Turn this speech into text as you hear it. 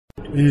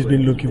he's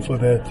been looking for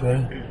that.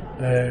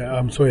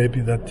 I'm so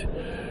happy that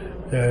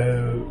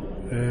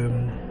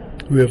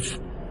we have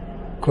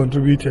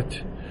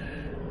contributed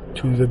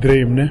to the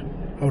dream.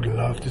 I would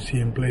love to see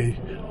him play.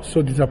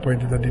 So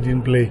disappointed that he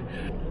didn't play,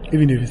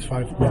 even if it's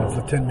 5 minutes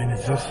or 10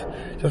 minutes,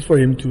 just for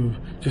him to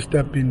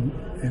step in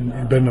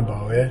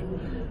Bernabeu. Yeah?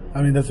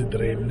 I mean, that's a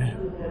dream.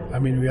 I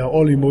mean, we are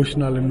all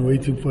emotional and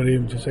waiting for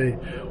him to say,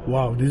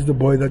 wow, this is the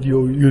boy that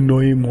you know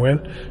him well.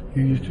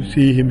 You used to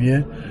see him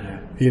here,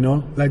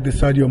 like the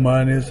Sadio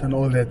Manes and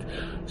all that.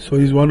 So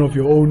he's one of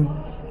your own.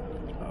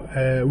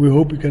 We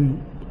hope we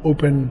can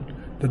open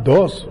the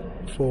doors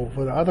for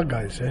the other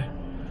guys.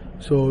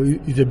 So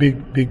it's a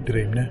big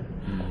dream.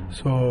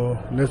 So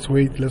let's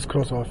wait, let's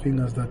cross our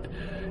fingers that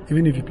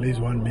even if he plays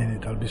 1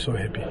 minute, I'll be so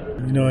happy.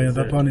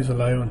 That one is a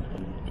lion.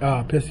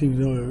 Percy,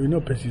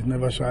 Percy is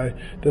never shy.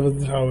 There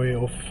was shy way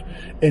of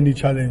any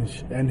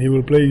challenge, and he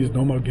will play his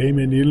normal game,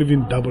 and he'll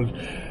even double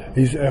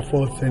his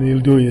efforts, and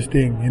he'll do his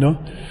thing.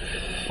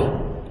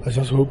 I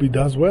just hope he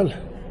does well,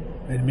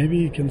 and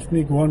maybe he can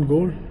sneak one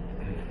goal,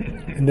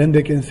 and then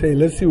they can say,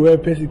 let's see where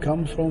Percy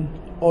comes from.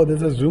 Oh,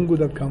 there's a Zungu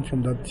that comes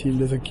from that team.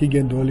 There's a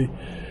Keegan Dolly.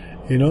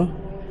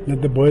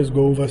 Let the boys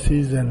go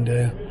overseas, and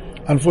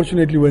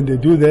unfortunately, when they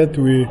do that,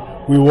 we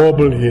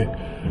wobble here.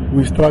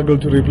 We struggle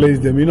to replace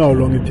them. You know how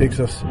long it takes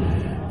us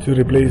to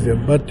replace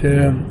them. But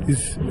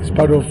it's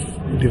part of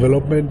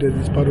development.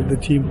 It's part of the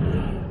team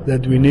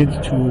that we need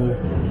to.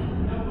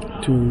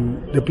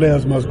 The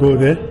players must go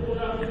there,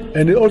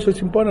 and it's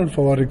important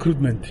for our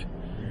recruitment.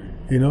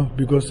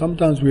 Because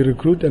sometimes we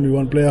recruit and we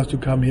want players to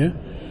come here,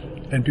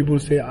 and people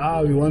say,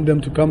 we want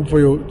them to come for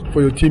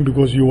your team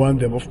because you want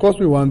them. Of course,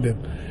 we want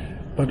them,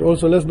 but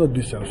also let's not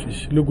be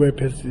selfish. Look where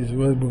Percy is,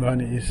 where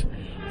Bungani is.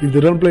 If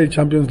they don't play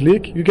Champions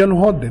League, you can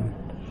hoard them.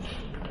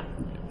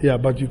 Yeah,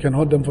 but you can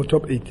hold them for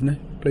top 8,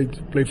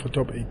 play for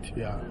top 8.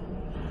 Yeah,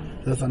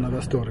 that's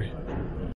another story.